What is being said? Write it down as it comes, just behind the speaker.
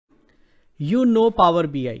You know Power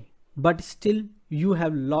BI, but still you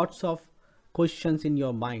have lots of questions in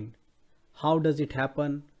your mind. How does it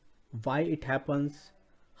happen? Why it happens?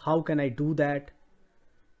 How can I do that?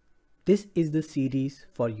 This is the series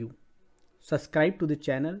for you. Subscribe to the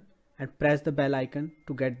channel and press the bell icon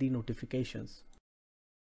to get the notifications.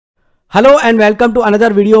 Hello and welcome to another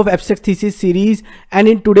video of Abstract Thesis series, and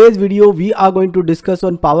in today's video we are going to discuss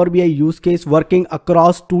on Power BI use case working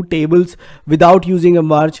across two tables without using a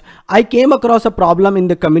merge. I came across a problem in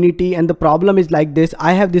the community, and the problem is like this.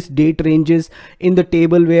 I have this date ranges in the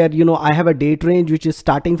table where I have a date range which is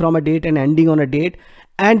starting from a date and ending on a date,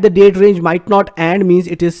 and the date range might not end, means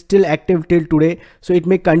it is still active till today, so it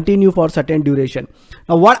may continue for certain duration.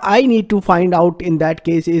 Now what I need to find out in that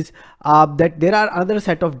case is that there are other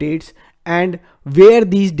set of dates, and where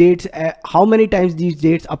these dates, how many times these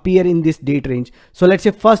dates appear in this date range. So let's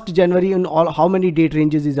say 1st January and all, how many date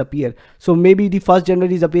ranges is appear. So maybe the 1st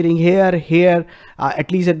January is appearing here,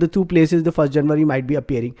 at least at the two places the 1st January might be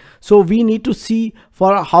appearing. So we need to see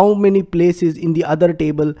for how many places in the other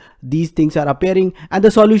table these things are appearing, and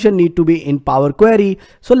the solution need to be in Power Query.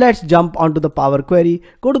 So let's jump onto the Power Query,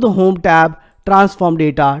 go to the Home tab, transform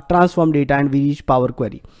data, and we reach Power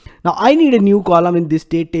Query. Now I need a new column in this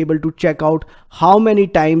date table to check out how many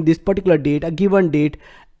times this particular date, a given date,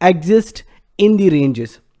 exists in the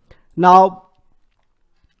ranges. Now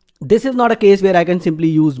this is not a case where I can simply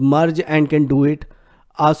use merge and can do it.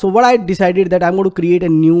 So what I decided that I'm going to create a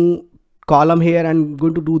new column here and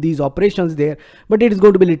going to do these operations there, but it is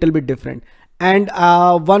going to be a little bit different. And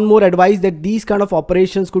one more advice, that these kind of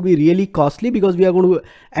operations could be really costly because we are going to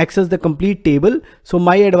access the complete table. So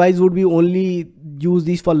my advice would be only use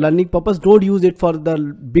these for learning purpose. Don't use it for the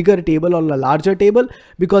bigger table or the larger table,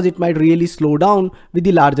 because it might really slow down with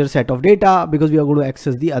the larger set of data because we are going to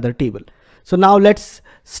access the other table. So now let's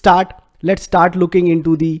start looking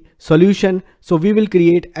into the solution. So we will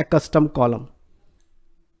create a custom column.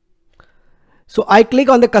 So I click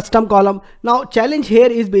on the custom column. Now challenge here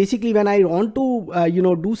is basically when I want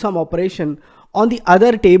to do some operation on the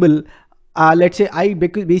other table. Let's say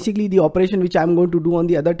basically the operation which I'm going to do on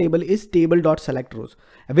the other table is Table.SelectRows,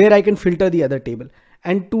 where I can filter the other table.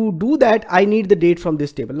 And to do that, I need the date from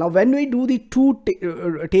this table. Now when we do the two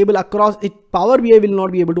table across it, Power BI will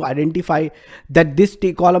not be able to identify that this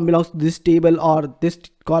column belongs to this table or this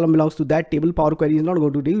column belongs to that table. Power Query is not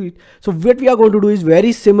going to do it. So what we are going to do is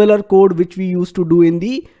very similar code which we used to do in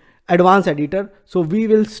the advanced editor. So we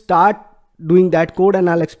will start doing that code, and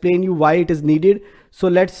I'll explain you why it is needed. So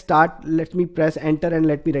let's start. Let me press enter and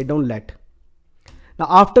let me write down let. Now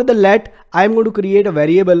after the let, I'm going to create a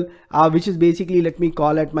variable which is basically, let me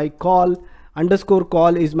call it my call underscore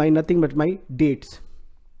call is my nothing but my dates.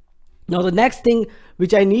 Now the next thing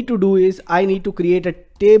which I need to do is I need to create a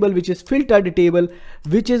table which is filtered table,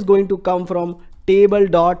 which is going to come from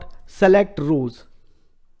Table.SelectRows.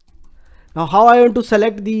 Now how I want to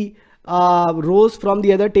select the rows from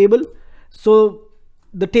the other table? So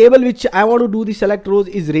the table which I want to do the select rows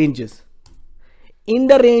is ranges. In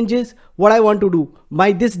the ranges, what I want to do,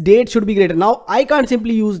 this date should be greater. Now I can't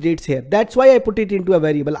simply use dates here. That's why I put it into a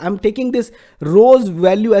variable. I'm taking this rows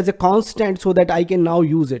value as a constant so that I can now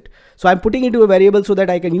use it. So I'm putting it into a variable so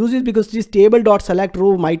that I can use it, because this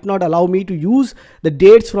Table.SelectRow might not allow me to use the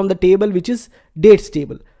dates from the table which is dates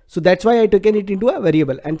table. So that's why I taken it into a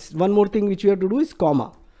variable. And one more thing which we have to do is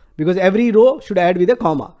comma, because every row should add with a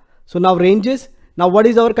comma. So now ranges. Now what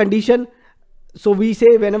is our condition? So we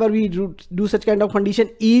say whenever we do such kind of condition,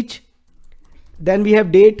 each, then we have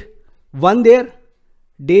date 1 there,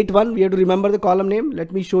 date 1, we have to remember the column name.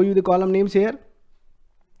 Let me show you the column names here,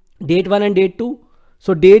 date 1 and date 2.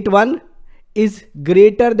 So date 1 is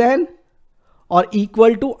greater than or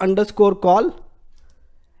equal to underscore call,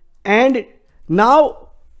 and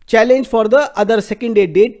now challenge for the other second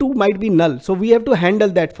date 2 might be null. So we have to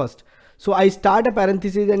handle that first. So I start a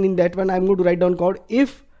parenthesis, and in that one I'm going to write down code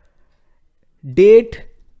if date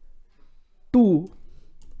 2,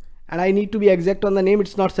 and I need to be exact on the name,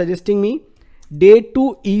 it's not suggesting me, date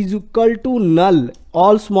 2 is equal to null,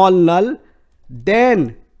 all small null,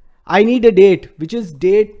 then I need a date which is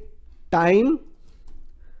date time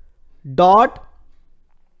dot,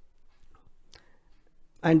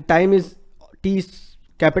 and time is T is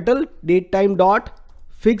capital, date time dot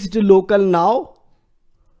fixed local now.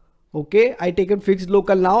 Okay, I taken fixed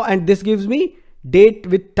local now, and this gives me date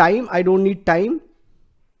with time. I don't need time.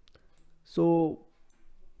 So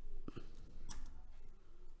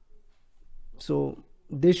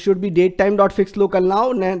this should be date time dot fixed local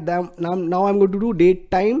now. Now I'm going to do date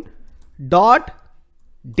time dot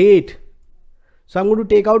date. So I'm going to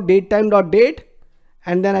take out date time dot date,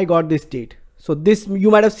 and then I got this date. So this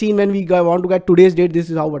you might have seen when we want to get today's date. This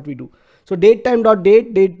is how what we do. So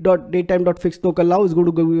DateTime.date, DateTime.FixedLocalNow is going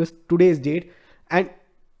to give us today's date, and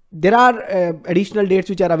there are additional dates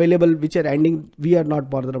which are available which are ending. We are not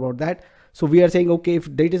bothered about that. So we are saying, okay,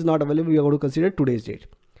 if date is not available, we are going to consider today's date.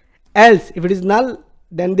 Else if it is null,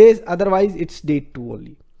 then this, otherwise it's date 2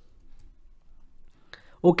 only.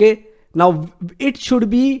 Okay, now it should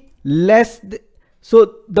be less.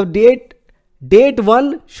 So the date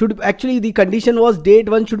 1 should actually, the condition was date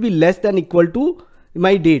 1 should be less than equal to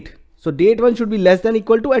my date. So date 1 should be less than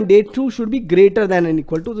equal to, and date 2 should be greater than and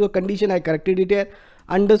equal to. So condition, I corrected it here,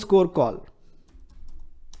 underscore call.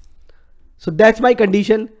 So that's my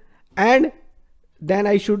condition, and then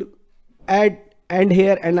I should add and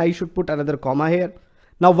here, and I should put another comma here.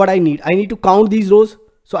 Now what I need to count these rows.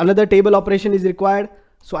 So another table operation is required.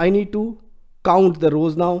 So I need to count the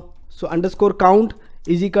rows now. So underscore count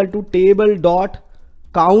is equal to table dot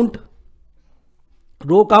count,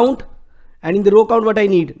 row count. And in the row count, what I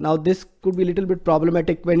need now, this could be a little bit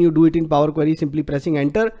problematic when you do it in Power Query, simply pressing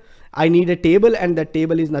enter. I need a table, and that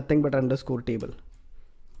table is nothing but underscore table.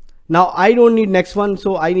 Now I don't need next one,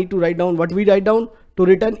 so I need to write down what we write down to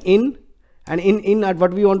return in, and in at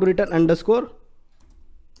what we want to return underscore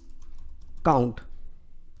count.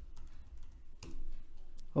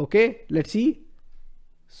 Okay, let's see.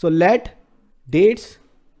 So let dates,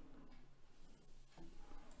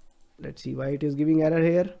 let's see why it is giving error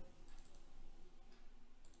here.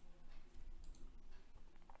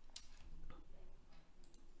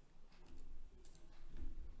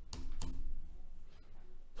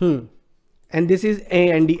 And this is A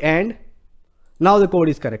and D, and now the code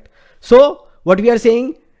is correct. So what we are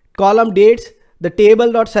saying, column dates, the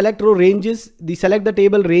table.SelectRow ranges, the select the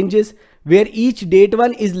table ranges where each date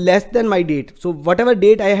 1 is less than my date. So whatever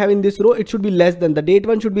date I have in this row, it should be less than, the date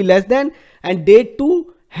 1 should be less than, and date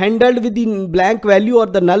 2 handled with the blank value or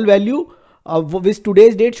the null value of which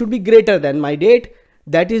today's date should be greater than my date.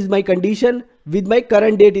 That is my condition with my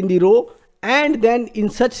current date in the row. And then in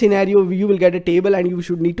such scenario, you will get a table and you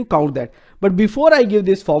should need to count that. But before I give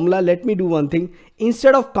this formula, let me do one thing.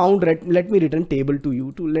 Instead of count, let me return table to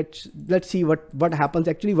you. To let's see what happens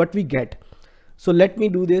actually, what we get. So let me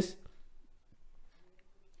do this.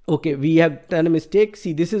 Okay, we have done a mistake.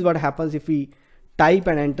 See, this is what happens if we type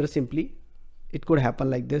and enter simply. It could happen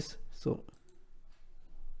like this. So,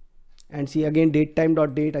 and see again,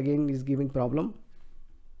 DateTime.date again is giving problem.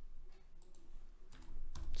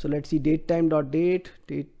 So let's see DateTime.date,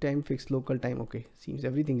 DateTime.FixedLocalTime. Okay, seems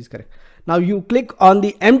everything is correct. Now you click on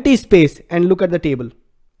the empty space and look at the table.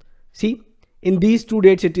 See, in these two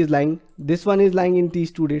dates it is lying. This one is lying in these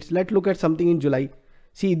two dates. Let's look at something in July.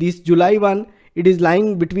 See, this July one, it is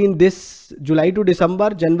lying between this July to December,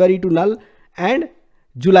 January to null, and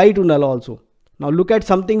July to null also. Now look at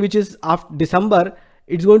something which is after December.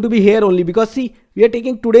 It's going to be here only, because see, we are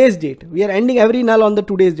taking today's date. We are ending every null on the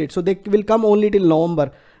today's date. So they will come only till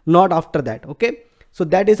November, not after that. Okay. So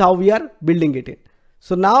that is how we are building it in.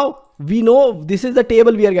 So now we know this is the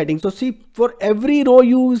table we are getting. So see, for every row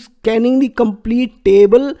you scanning the complete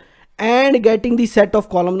table and getting the set of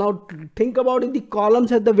column. Now think about if the columns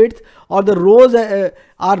have the width or the rows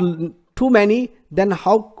are too many, then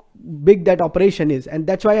how big that operation is. And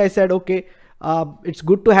that's why I said, okay, it's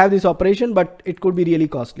good to have this operation, but it could be really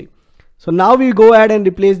costly. So now we go ahead and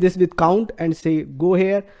replace this with count and say go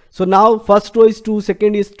here. So now first row is 2,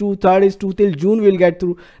 second is 2, third is 2, till June we'll get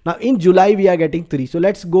through. Now in July we are getting 3. So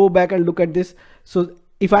let's go back and look at this. So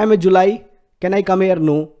if I'm a July, can I come here?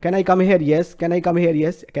 No. Can I come here? Yes. Can I come here?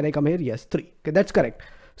 Yes. Can I come here? Yes. 3. Okay, that's correct.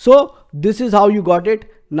 So this is how you got it.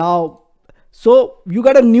 Now, so you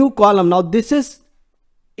got a new column. Now this is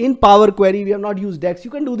in Power Query. We have not used DAX.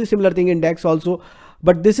 You can do the similar thing in DAX also.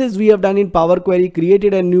 But this is we have done in Power Query,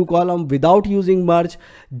 created a new column without using merge,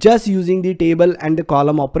 just using the table and the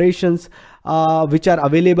column operations which are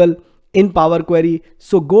available in Power Query.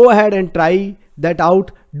 So go ahead and try that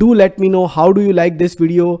out. Do let me know how do you like this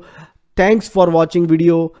video. Thanks for watching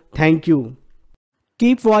video. Thank you.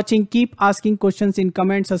 Keep watching, keep asking questions in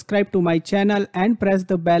comments, subscribe to my channel and press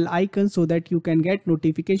the bell icon so that you can get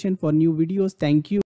notification for new videos. Thank you.